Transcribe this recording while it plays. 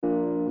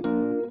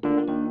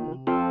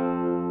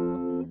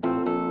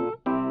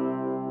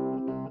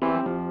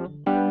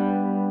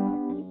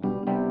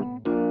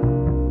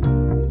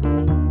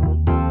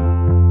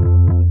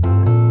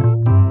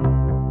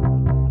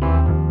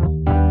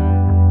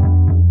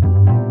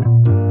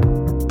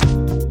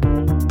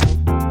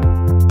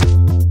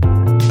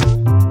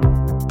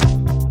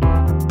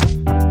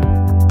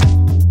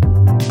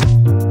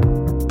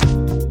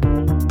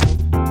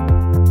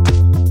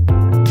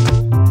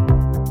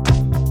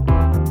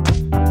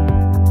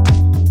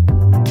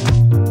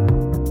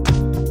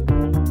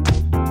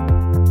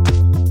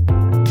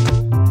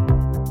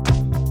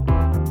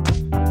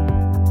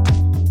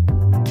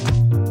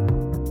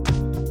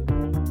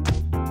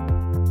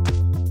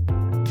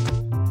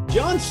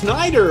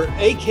Snyder,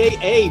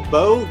 aka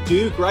Bo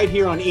Duke, right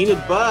here on Enid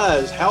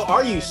Buzz. How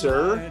are you,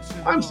 sir?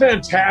 I'm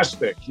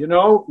fantastic. You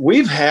know,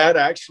 we've had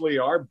actually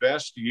our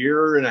best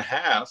year and a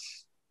half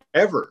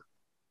ever.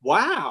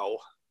 Wow.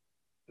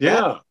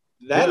 Yeah.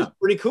 That is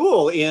pretty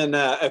cool in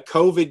a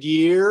COVID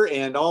year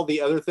and all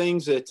the other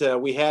things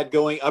that we had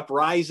going,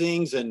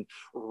 uprisings and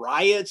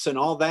riots and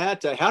all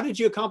that. How did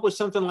you accomplish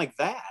something like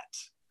that?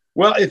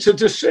 Well, it's a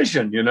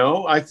decision, you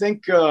know. I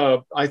think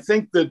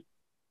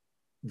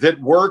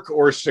that work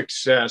or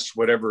success,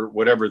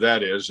 whatever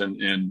that is,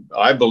 and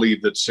I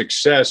believe that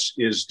success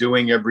is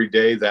doing every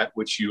day that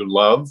which you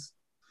love,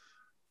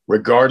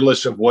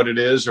 regardless of what it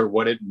is or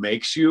what it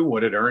makes you,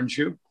 what it earns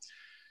you.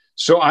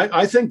 So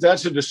I think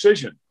that's a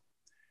decision.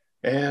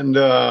 And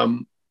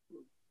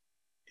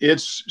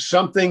it's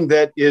something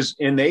that is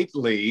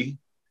innately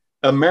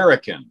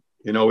American.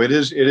 You know, it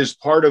is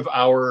part of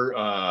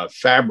our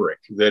fabric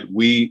that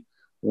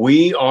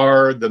we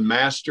are the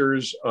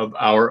masters of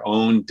our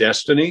own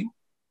destiny.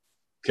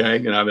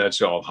 Okay, you know,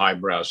 that's all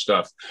highbrow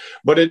stuff,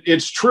 but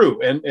it's true.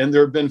 And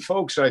there have been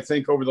folks, I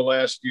think, over the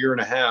last year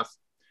and a half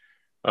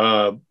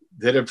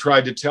that have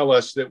tried to tell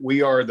us that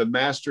we are the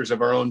masters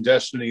of our own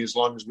destiny as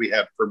long as we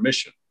have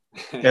permission.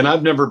 And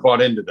I've never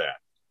bought into that.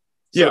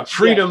 Yeah,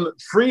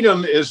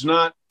 freedom is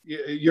not,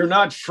 you're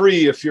not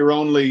free if you're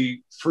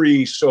only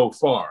free so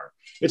far.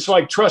 It's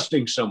like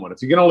trusting someone.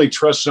 If you can only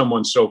trust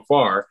someone so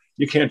far,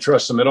 you can't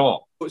trust them at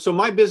all. So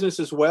my business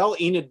as well,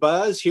 Enid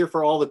Buzz, here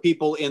for all the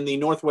people in the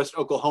Northwest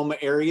Oklahoma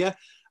area.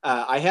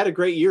 I had a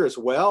great year as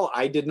well.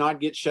 I did not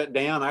get shut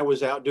down. I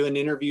was out doing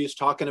interviews,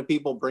 talking to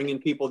people, bringing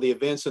people the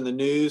events and the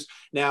news.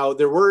 Now,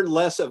 there were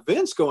less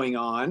events going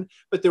on,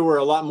 but there were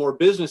a lot more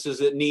businesses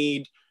that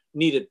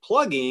needed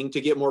plugging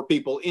to get more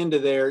people into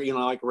there, you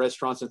know, like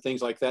restaurants and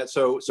things like that.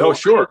 So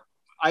sure.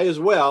 I as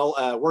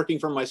well, working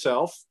for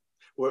myself,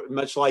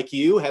 much like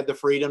you, had the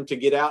freedom to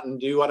get out and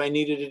do what I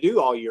needed to do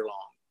all year long.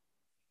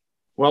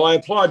 Well, I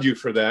applaud you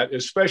for that,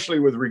 especially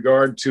with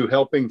regard to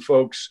helping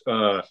folks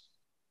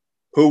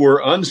who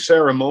were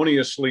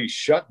unceremoniously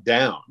shut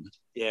down.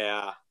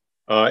 Yeah.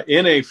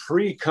 In a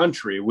free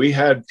country, we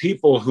had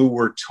people who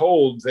were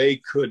told they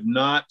could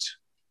not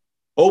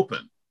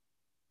open.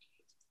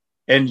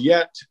 And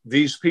yet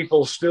these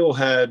people still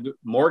had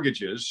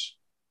mortgages.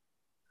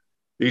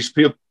 These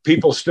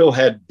people still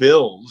had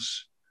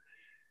bills.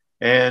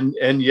 And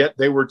yet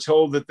they were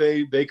told that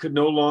they could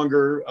no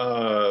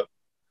longer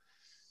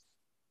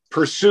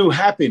pursue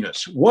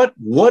happiness. What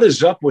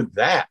is up with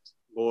that?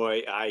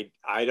 Boy, I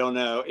don't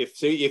know.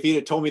 If you'd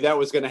have told me that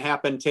was going to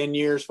happen 10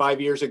 years,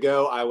 5 years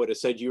ago, I would have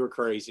said you were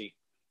crazy.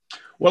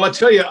 Well, I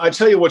tell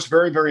you what's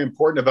very, very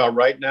important about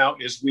right now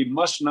is we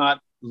must not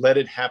let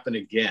it happen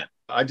again.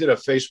 I did a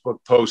Facebook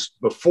post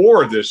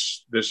before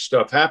this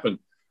stuff happened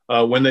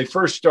when they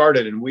first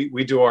started, and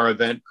we do our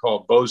event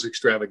called Bo's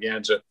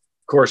Extravaganza.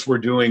 Of course, we're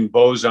doing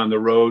Bo's on the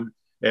road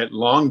at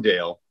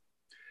Longdale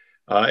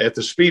at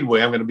the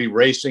Speedway. I'm going to be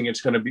racing.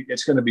 It's going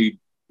to be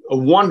a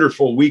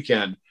wonderful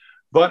weekend.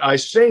 But I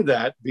say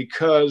that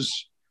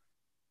because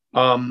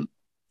in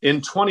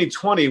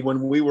 2020,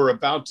 when we were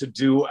about to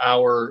do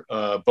our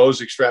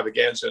Bo's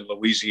Extravaganza in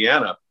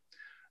Louisiana,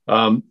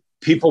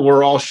 people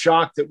were all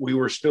shocked that we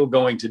were still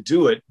going to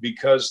do it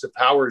because the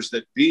powers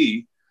that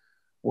be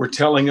were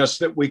telling us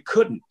that we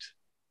couldn't.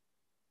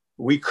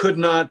 We could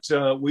not,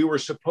 we were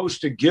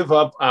supposed to give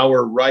up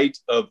our right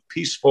of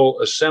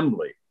peaceful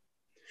assembly.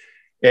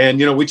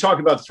 And, you know, we talk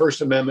about the First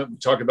Amendment, we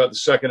talk about the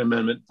Second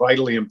Amendment,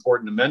 vitally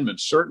important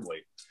amendments, certainly.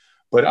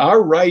 But our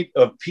right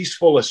of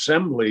peaceful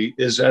assembly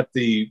is at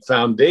the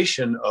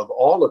foundation of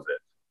all of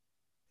it.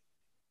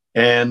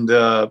 And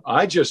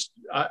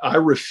I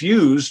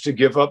refuse to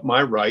give up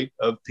my right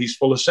of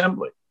peaceful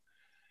assembly.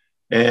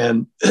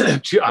 And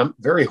I'm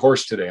very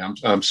hoarse today.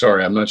 I'm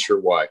sorry. I'm not sure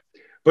why.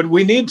 But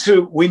we need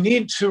to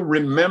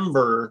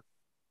remember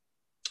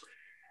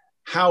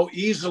how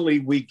easily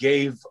we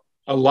gave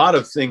a lot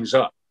of things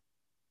up.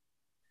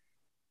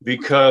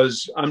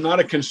 Because I'm not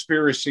a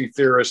conspiracy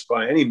theorist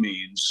by any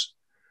means,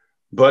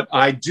 but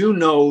I do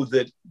know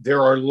that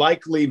there are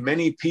likely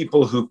many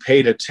people who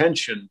paid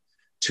attention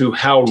to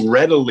how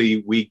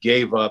readily we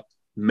gave up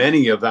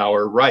many of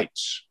our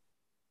rights.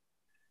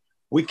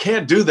 We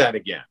can't do that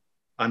again.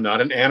 I'm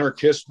not an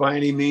anarchist by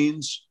any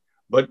means,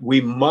 but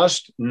we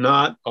must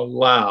not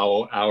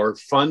allow our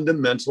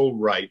fundamental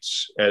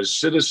rights as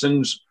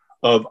citizens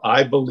of,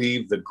 I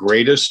believe, the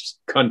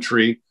greatest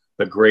country,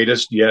 the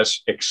greatest,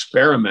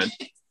 experiment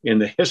in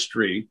the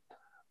history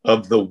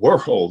of the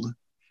world.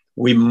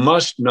 We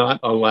must not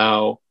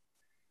allow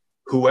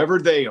whoever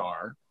they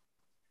are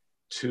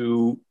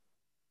to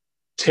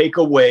take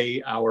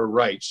away our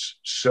rights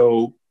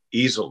so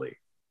easily,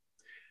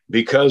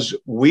 because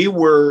we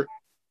were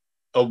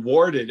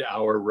awarded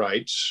our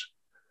rights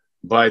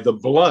by the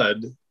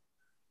blood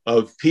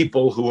of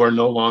people who are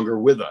no longer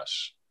with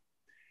us.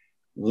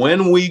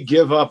 When we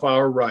give up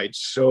our rights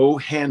so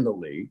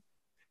handily,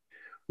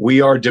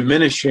 we are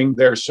diminishing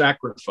their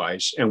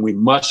sacrifice, and we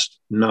must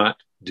not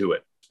do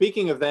it.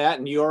 Speaking of that,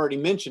 and you already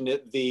mentioned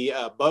it, the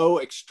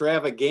Bo's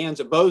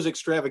Extravaganza.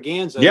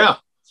 Yeah.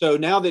 So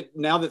now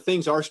that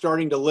things are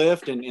starting to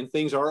lift and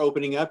things are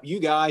opening up, you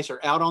guys are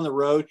out on the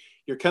road.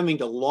 You're coming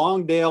to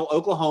Longdale,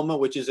 Oklahoma,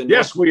 which is in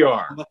Yes, we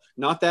are. Oklahoma,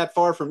 not that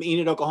far from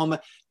Enid, Oklahoma.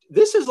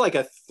 This is like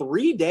a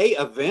 3-day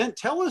event.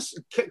 Tell us,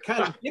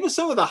 kind of give us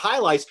some of the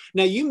highlights.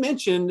 Now, you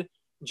mentioned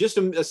just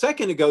a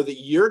second ago that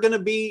you're going to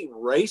be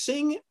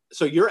racing.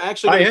 So you're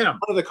actually going to be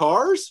one of the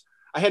cars?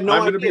 I had no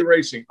idea. I'm going to be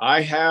racing.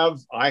 I have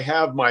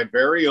my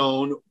very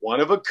own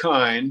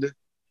one-of-a-kind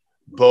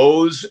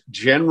Bose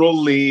General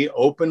Lee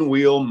open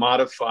wheel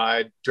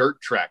modified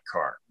dirt track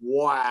car.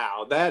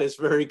 Wow, that is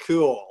very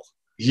cool.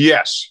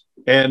 Yes.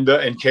 And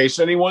in case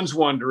anyone's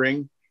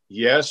wondering,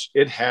 yes,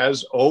 it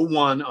has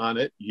 01 on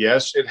it.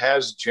 Yes, it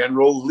has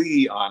General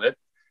Lee on it,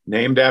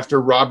 named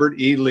after Robert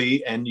E.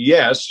 Lee. And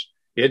yes,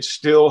 it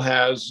still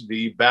has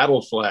the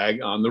battle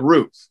flag on the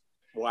roof.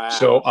 Wow.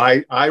 So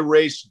I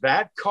race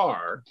that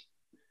car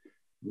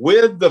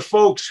with the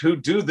folks who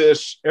do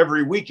this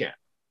every weekend.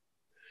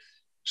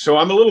 So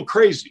I'm a little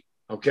crazy.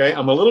 Okay.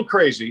 I'm a little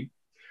crazy.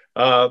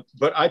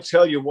 But I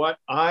tell you what,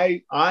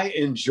 I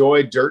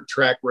enjoy dirt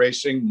track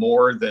racing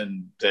more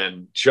than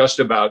just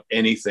about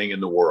anything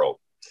in the world.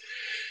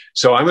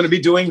 So I'm going to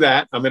be doing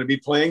that. I'm going to be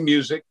playing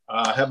music.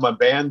 I have my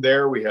band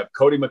there. We have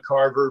Cody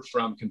McCarver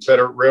from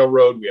Confederate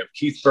Railroad. We have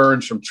Keith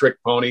Burns from Trick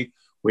Pony.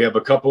 We have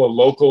a couple of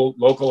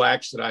local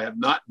acts that I have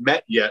not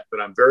met yet, but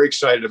I'm very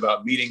excited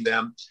about meeting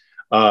them.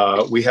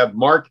 We have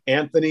Mark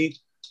Anthony,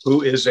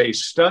 who is a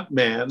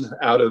stuntman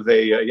out of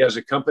he has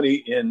a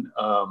company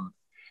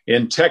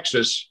in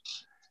Texas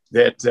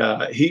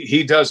that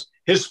he does.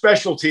 His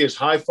specialty is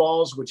high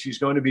falls, which he's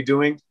going to be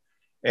doing.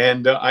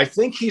 And I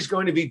think he's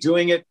going to be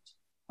doing it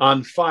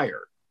on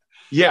fire.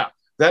 Yeah,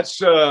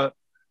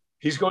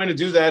 he's going to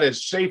do that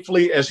as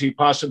safely as he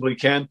possibly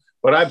can.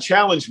 But I've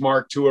challenged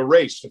Mark to a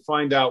race to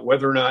find out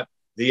whether or not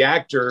the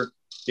actor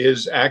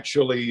is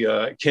actually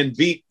can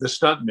beat the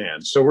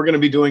stuntman. So we're going to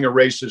be doing a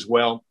race as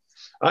well.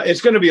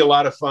 It's going to be a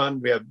lot of fun.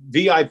 We have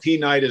VIP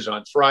night is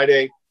on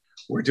Friday.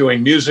 We're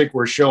doing music.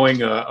 We're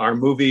showing our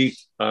movie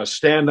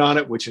Stand on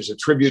It, which is a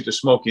tribute to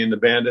Smokey and the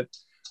Bandit.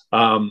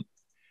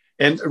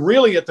 And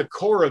really at the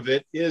core of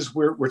it is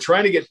we're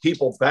trying to get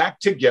people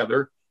back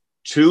together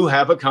to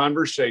have a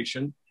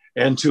conversation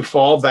and to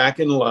fall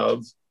back in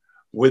love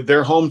with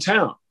their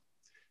hometown.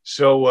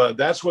 So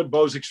that's what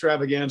Bose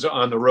Extravaganza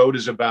on the Road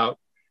is about.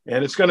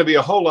 And it's going to be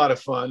a whole lot of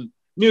fun,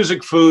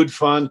 music, food,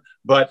 fun,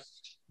 but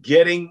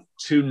getting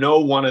to know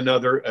one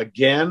another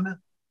again,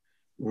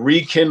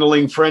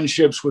 rekindling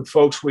friendships with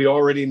folks we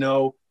already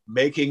know,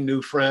 making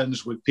new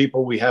friends with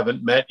people we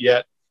haven't met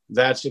yet.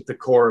 That's at the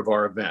core of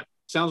our event.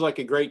 Sounds like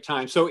a great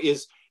time. So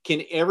is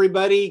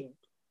everybody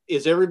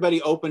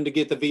open to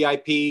get the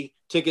VIP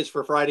tickets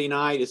for Friday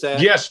night? Is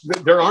that? Yes,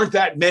 there aren't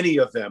that many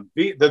of them.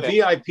 The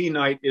VIP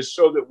night is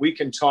so that we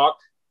can talk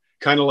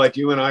kind of like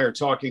you and I are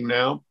talking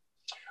now.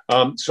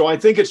 So I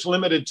think it's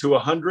limited to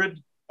 100.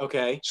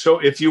 Okay. So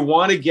if you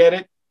want to get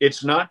it,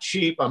 it's not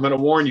cheap. I'm going to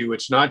warn you,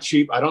 it's not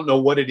cheap. I don't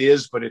know what it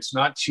is, but it's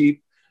not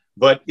cheap.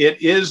 But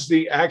it is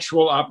the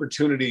actual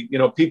opportunity. You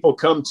know, people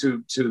come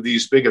to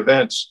these big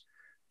events.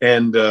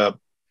 And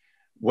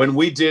when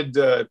we did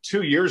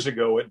 2 years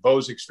ago at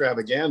Bose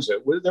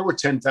Extravaganza, there were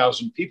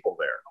 10,000 people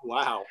there.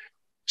 Wow.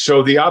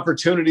 So the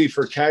opportunity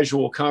for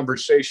casual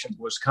conversation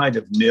was kind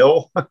of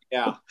nil.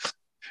 Yeah.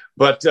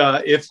 But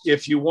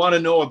if you want to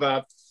know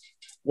about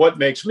what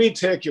makes me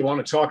tick, you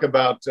want to talk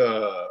about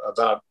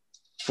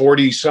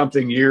 40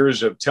 something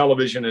years of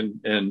television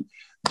and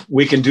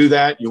we can do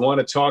that. You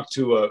want to talk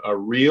to a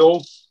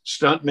real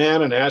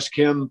stuntman and ask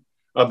him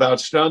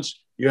about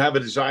stunts. You have a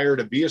desire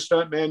to be a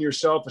stuntman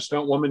yourself, a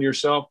stunt woman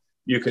yourself.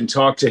 You can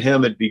talk to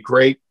him. It'd be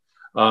great.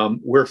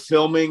 We're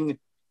filming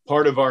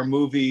part of our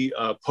movie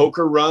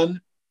Poker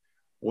Run,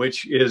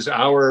 which is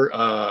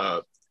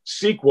our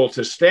sequel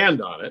to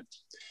Stand on It.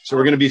 So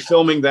we're going to be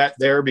filming that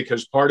there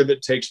because part of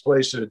it takes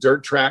place at a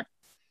dirt track.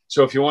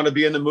 So if you want to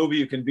be in the movie,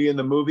 you can be in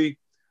the movie.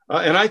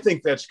 And I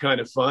think that's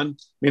kind of fun.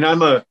 I mean,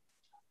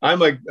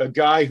 I'm a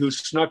guy who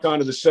snuck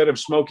onto the set of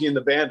Smokey and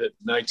the Bandit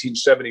in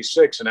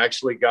 1976 and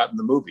actually got in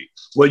the movie.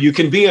 Well, you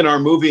can be in our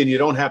movie and you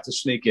don't have to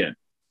sneak in.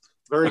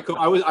 Very cool.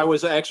 I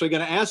was actually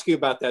going to ask you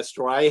about that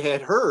story. I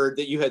had heard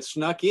that you had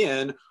snuck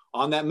in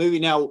on that movie.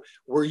 Now,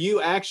 are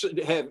you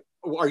actually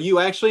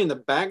in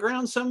the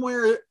background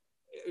somewhere?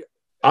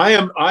 I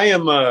am.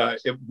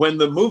 When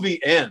the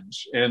movie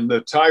ends and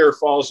the tire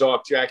falls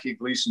off Jackie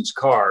Gleason's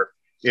car,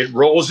 it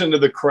rolls into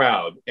the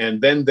crowd and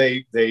then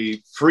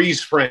they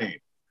freeze frame.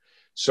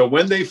 So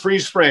when they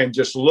freeze frame,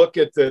 just look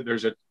at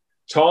there's a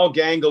tall,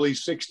 gangly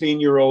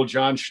 16-year-old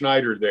John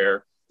Schneider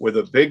there with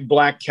a big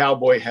black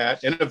cowboy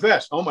hat and a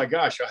vest. Oh my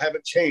gosh, I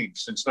haven't changed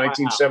since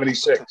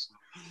 1976.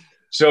 Wow.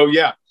 So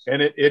yeah,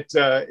 and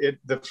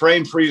the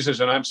frame freezes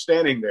and I'm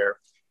standing there.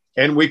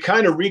 And we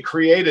kind of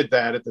recreated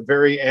that at the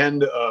very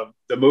end of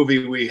the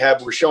movie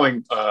we're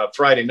showing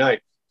Friday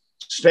night,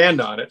 Stand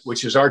on It,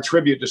 which is our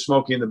tribute to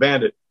Smokey and the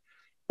Bandit.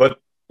 But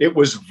it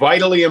was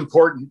vitally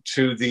important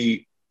to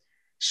the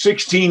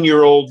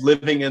 16-year-old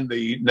living in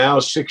the now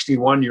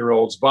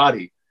 61-year-old's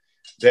body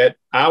that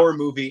our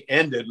movie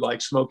ended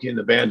like Smokey and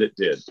the Bandit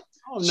did.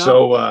 Oh, no.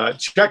 So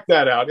check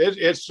that out.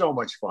 It's so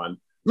much fun.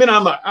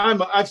 I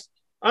mean,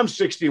 I'm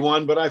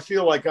 61, but I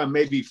feel like I'm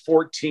maybe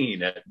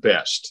 14 at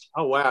best.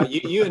 Oh, wow.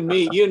 You and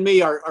me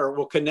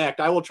will connect.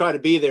 I will try to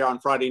be there on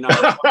Friday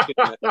night.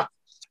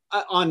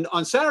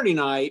 On Saturday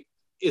night,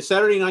 is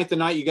Saturday night the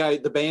night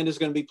the band is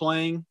going to be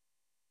playing?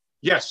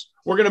 Yes,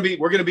 we're going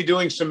to be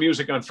doing some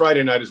music on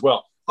Friday night as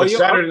well. But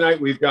Saturday night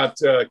we've got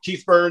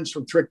Keith Burns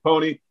from Trick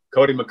Pony,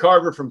 Cody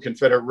McCarver from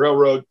Confederate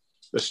Railroad,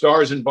 the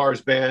Stars and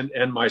Bars Band,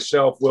 and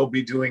myself will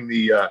be doing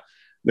the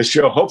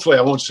show. Hopefully,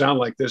 I won't sound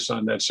like this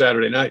on that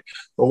Saturday night,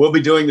 but we'll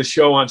be doing the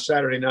show on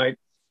Saturday night.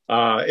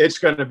 It's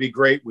going to be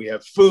great. We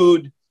have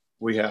food,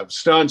 we have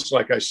stunts.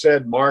 Like I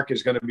said, Mark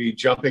is going to be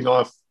jumping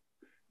off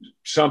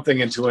something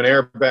into an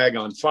airbag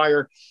on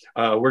fire.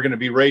 We're going to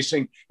be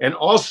racing, and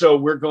also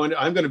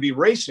I'm going to be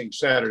racing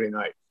Saturday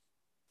night.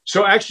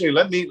 So actually,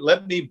 let me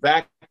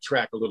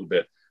backtrack a little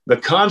bit. The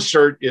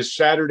concert is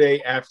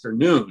Saturday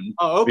afternoon.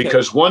 Oh, okay.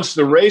 Because once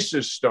the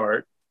races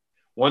start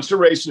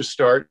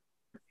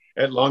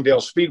at Longdale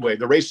Speedway,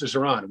 the races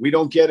are on. We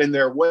don't get in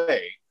their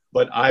way,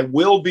 but I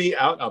will be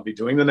out. I'll be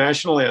doing the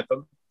national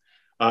anthem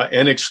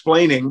and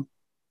explaining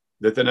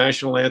that the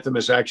national anthem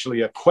is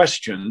actually a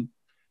question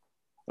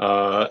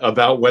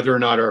about whether or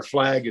not our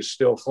flag is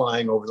still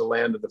flying over the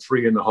land of the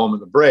free and the home of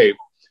the brave.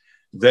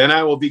 Then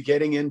I will be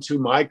getting into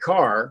my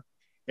car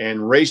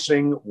and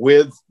racing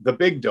with the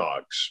big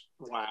dogs.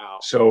 Wow.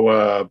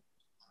 So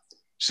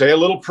say a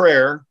little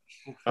prayer.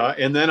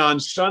 And then on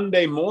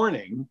Sunday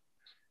morning,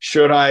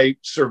 should I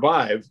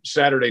survive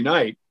Saturday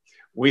night,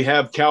 we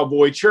have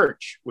Cowboy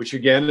Church, which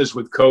again is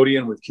with Cody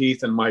and with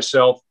Keith and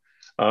myself,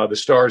 the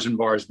Stars and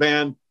Bars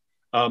Band.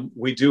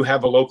 We do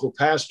have a local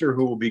pastor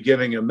who will be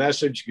giving a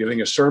message,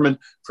 giving a sermon.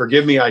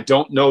 Forgive me, I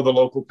don't know the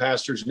local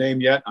pastor's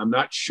name yet. I'm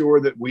not sure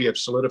that we have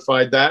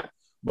solidified that,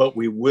 but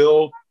we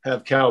will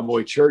have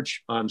Cowboy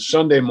Church on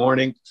Sunday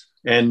morning.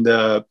 And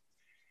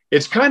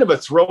it's kind of a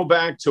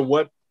throwback to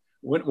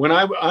when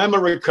I'm a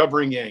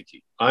recovering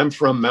Yankee. I'm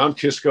from Mount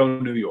Kisco,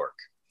 New York.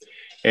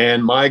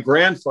 And my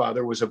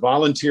grandfather was a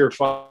volunteer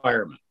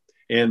fireman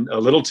in a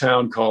little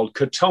town called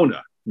Katona,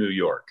 New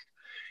York.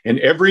 And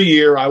every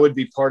year I would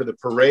be part of the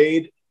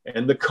parade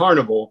and the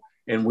carnival,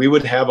 and we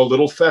would have a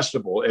little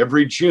festival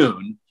every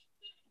June.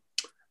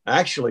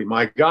 Actually,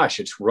 my gosh,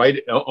 it's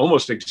right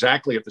almost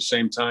exactly at the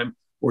same time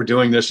we're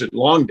doing this at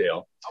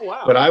Longdale. Oh,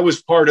 wow. But I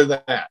was part of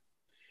that.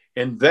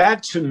 And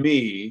that to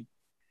me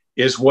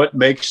is what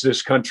makes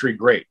this country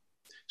great.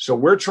 So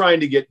we're trying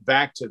to get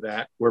back to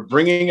that. We're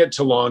bringing it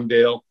to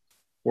Longdale.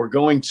 We're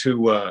going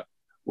to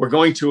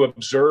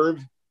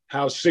observe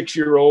how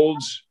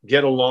 6-year-olds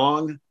get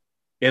along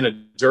in a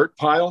dirt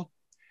pile,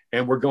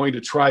 and we're going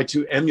to try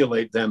to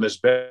emulate them as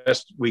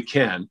best we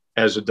can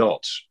as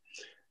adults.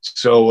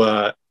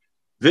 So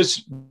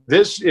this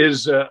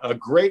is a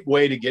great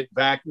way to get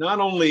back. Not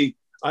only,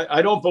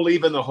 I don't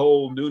believe in the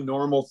whole new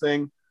normal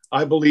thing.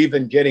 I believe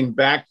in getting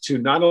back to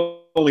not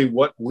only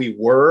what we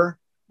were,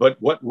 but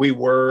what we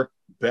were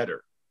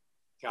better.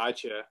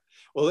 Gotcha.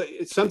 Well,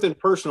 it's something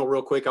personal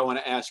real quick I want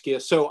to ask you.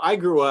 So I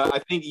grew up, I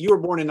think you were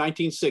born in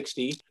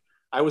 1960.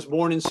 I was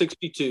born in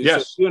 62.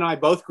 Yes. So you and I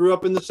both grew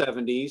up in the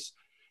 70s.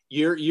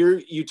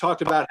 You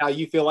talked about how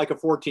you feel like a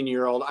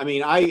 14-year-old. I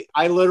mean,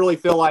 I literally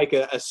feel like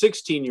a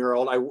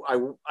 16-year-old.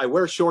 I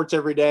wear shorts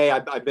every day.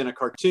 I've been a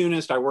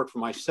cartoonist. I work for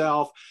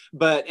myself,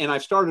 and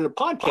I've started a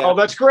podcast. Oh,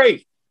 that's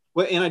great.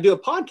 Well, and I do a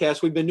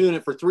podcast. We've been doing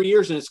it for 3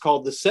 years, and it's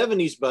called the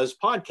 70s Buzz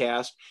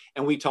Podcast.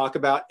 And we talk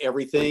about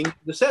everything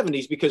the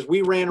 70s because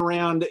we ran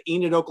around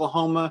Enid,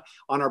 Oklahoma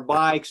on our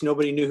bikes.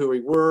 Nobody knew who we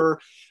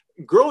were.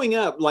 Growing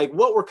up, like,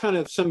 what were kind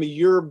of some of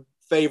your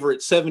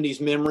favorite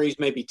 70s memories,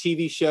 maybe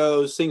TV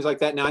shows, things like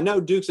that? Now, I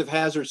know Dukes of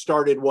Hazzard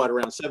started,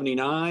 around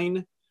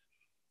 79?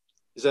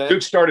 Is that?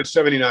 Duke started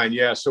 79,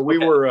 yeah. So we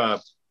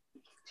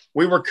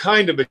were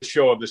kind of a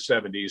show of the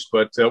 70s,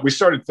 but we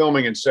started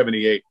filming in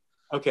 78.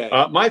 Okay.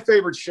 My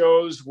favorite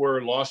shows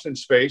were Lost in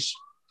Space.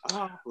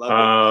 Oh,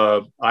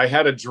 love it. I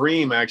had a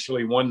dream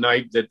actually one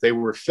night that they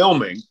were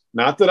filming,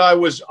 not that I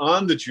was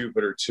on the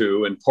Jupiter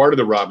 2 and part of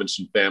the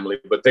Robinson family,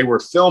 but they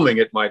were filming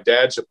at my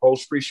dad's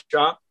upholstery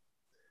shop.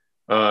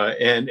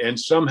 And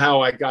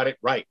somehow I got it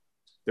right.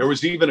 There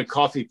was even a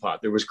coffee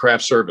pot. There was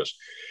craft service.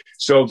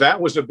 So that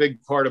was a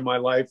big part of my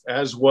life,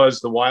 as was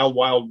the Wild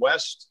Wild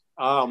West.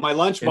 Oh, my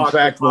lunchbox. In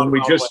fact,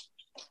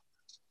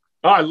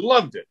 I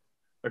loved it.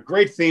 A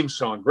great theme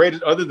song.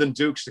 Great, other than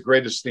Duke's, the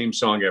greatest theme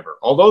song ever.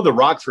 Although the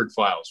Rockford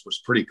Files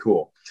was pretty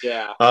cool.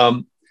 Yeah.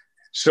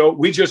 So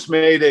we just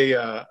made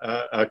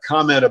a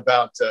comment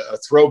about a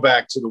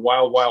throwback to the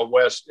Wild Wild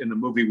West in the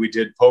movie we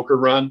did, Poker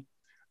Run.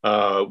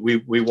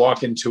 We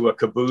walk into a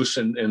caboose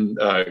and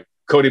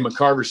Cody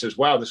McCarver says,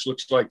 "Wow, this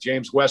looks like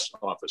James West's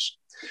office."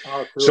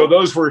 Oh, cool. So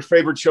those were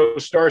favorite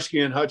shows. Starsky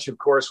and Hutch, of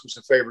course, was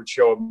a favorite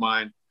show of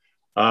mine.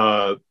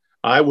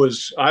 I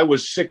was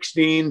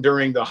 16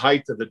 during the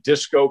height of the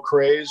disco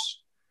craze.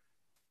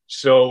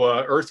 So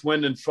Earth,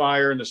 Wind, and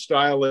Fire and the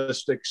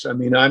Stylistics. I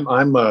mean,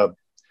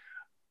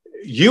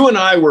 you and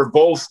I were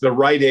both the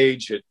right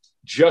age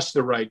just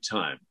the right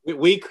time.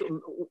 We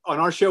on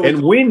our show,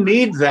 and we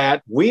need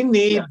that. We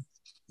need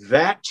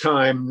that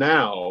time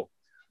now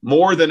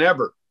more than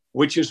ever,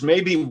 which is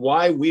maybe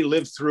why we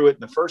lived through it in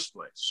the first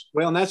place.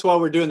 Well, and that's why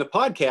we're doing the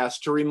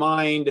podcast, to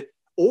remind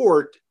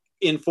or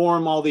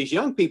inform all these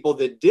young people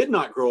that did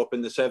not grow up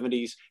in the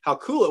 70s how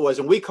cool it was.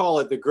 And we call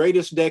it the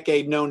greatest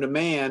decade known to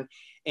man.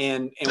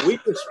 And we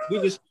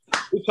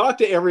talk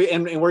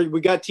to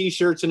we got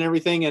t-shirts and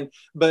everything.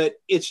 But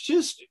it's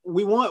just,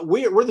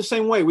 we're the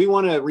same way. We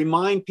want to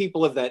remind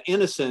people of that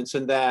innocence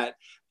and that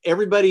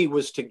everybody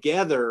was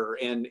together,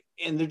 and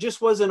there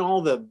just wasn't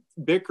all the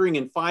bickering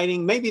and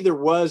fighting. Maybe there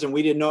was, and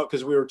we didn't know it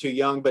because we were too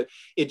young, but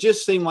it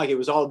just seemed like it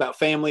was all about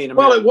family. And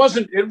well, it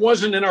wasn't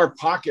in our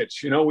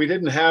pockets. We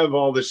didn't have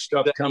all this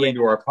stuff coming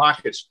to our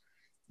pockets.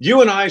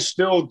 You and I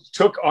still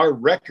took our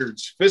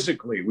records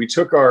physically. We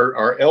took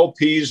our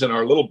LPs and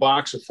our little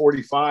box of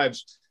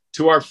 45s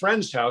to our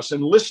friend's house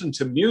and listened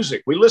to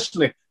music. We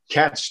listened to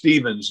Cat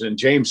Stevens and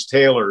James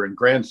Taylor and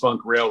Grand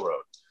Funk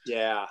Railroad.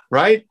 Yeah.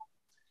 Right?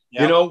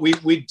 Yep.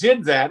 We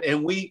did that,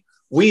 and we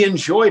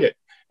enjoyed it.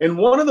 And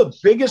one of the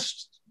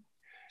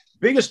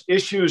biggest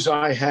issues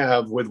I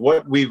have with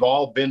what we've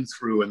all been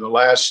through in the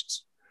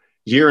last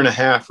year and a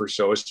half or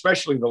so,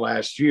 especially the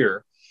last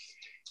year,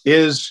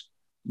 is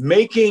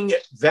making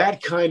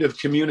that kind of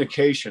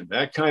communication,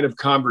 that kind of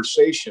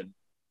conversation,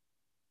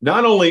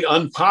 not only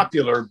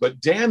unpopular,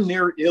 but damn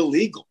near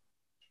illegal.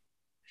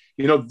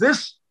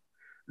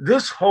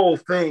 This whole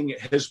thing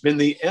has been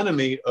the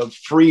enemy of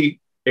free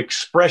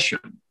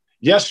expression.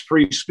 Yes,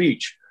 free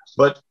speech,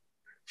 but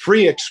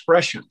free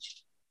expression.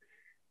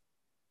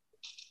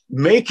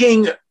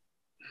 Making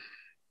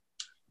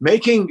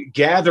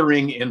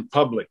gathering in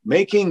public,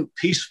 making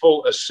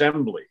peaceful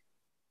assembly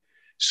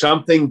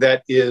something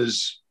that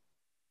is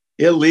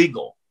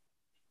illegal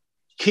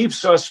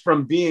keeps us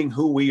from being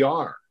who we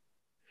are.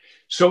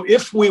 So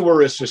if we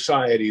were a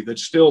society that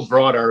still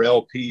brought our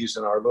LPs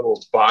and our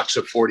little box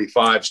of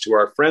 45s to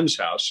our friend's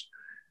house,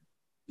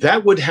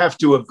 that would have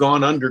to have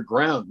gone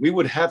underground. We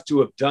would have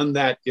to have done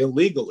that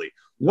illegally.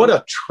 What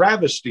a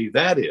travesty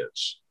that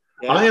is.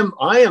 Yeah.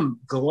 I am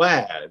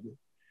glad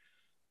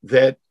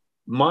that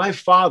my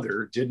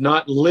father did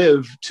not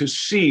live to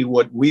see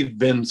what we've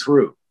been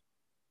through.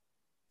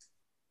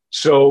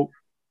 So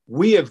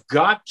we have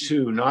got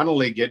to not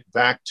only get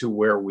back to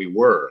where we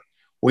were,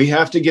 we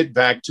have to get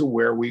back to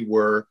where we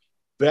were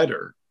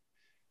better,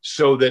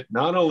 so that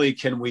not only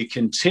can we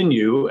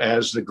continue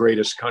as the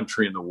greatest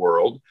country in the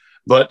world,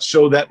 but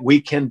so that we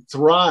can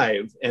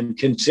thrive and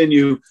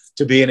continue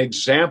to be an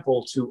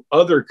example to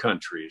other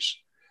countries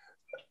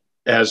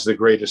as the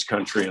greatest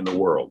country in the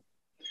world.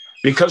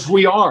 Because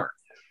we are.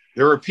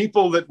 There are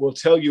people that will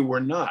tell you we're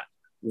not.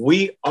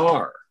 We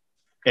are.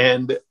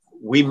 And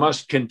we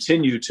must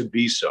continue to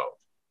be so.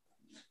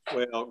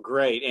 Well,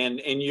 great.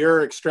 And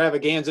your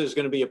extravaganza is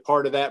going to be a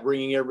part of that,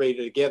 bringing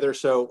everybody together.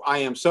 So I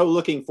am so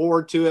looking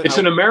forward to it. It's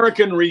an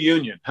American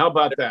reunion. How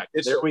about that?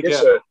 It's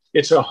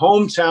a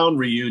hometown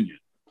reunion.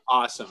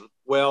 Awesome.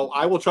 Well,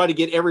 I will try to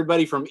get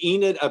everybody from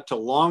Enid up to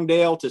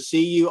Longdale to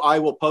see you. I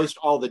will post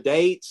all the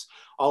dates,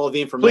 all of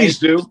the information, please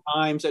do,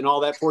 times, and all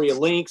that for you,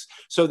 links.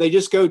 So they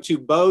just go to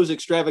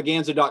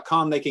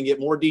bosextravaganza.com. They can get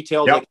more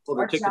details. Yep. They can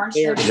order tickets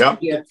there.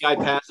 Yep. Guide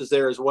passes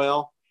there as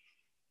well.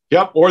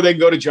 Yep. Or they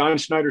can go to John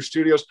Schneider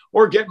Studios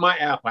or get my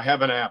app. I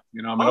have an app.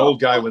 I'm an old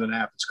guy with an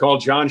app. It's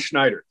called John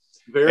Schneider.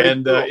 Cool.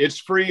 It's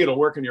free. It'll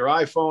work on your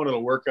iPhone.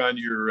 It'll work on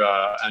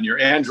your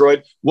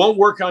Android. Won't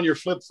work on your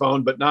flip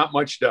phone, but not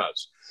much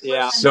does.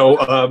 Yeah.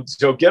 So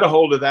get a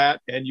hold of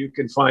that, and you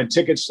can find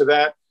tickets to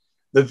that.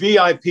 The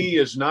VIP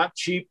is not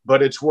cheap,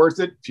 but it's worth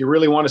it. If you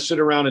really want to sit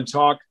around and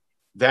talk,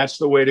 that's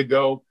the way to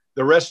go.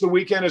 The rest of the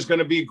weekend is going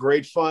to be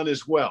great fun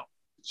as well.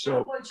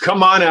 So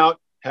come on out.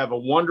 Have a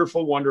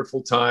wonderful,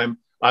 wonderful time.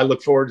 I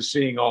look forward to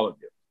seeing all of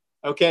you.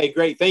 Okay,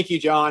 great. Thank you,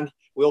 John.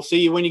 We'll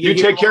see you when you get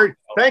here. You take care.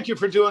 Thank you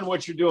for doing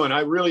what you're doing.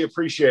 I really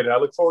appreciate it. I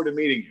look forward to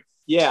meeting you.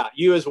 Yeah,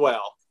 you as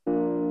well.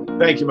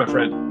 Thank you, my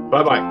friend.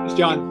 Bye-bye. Thanks,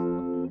 John.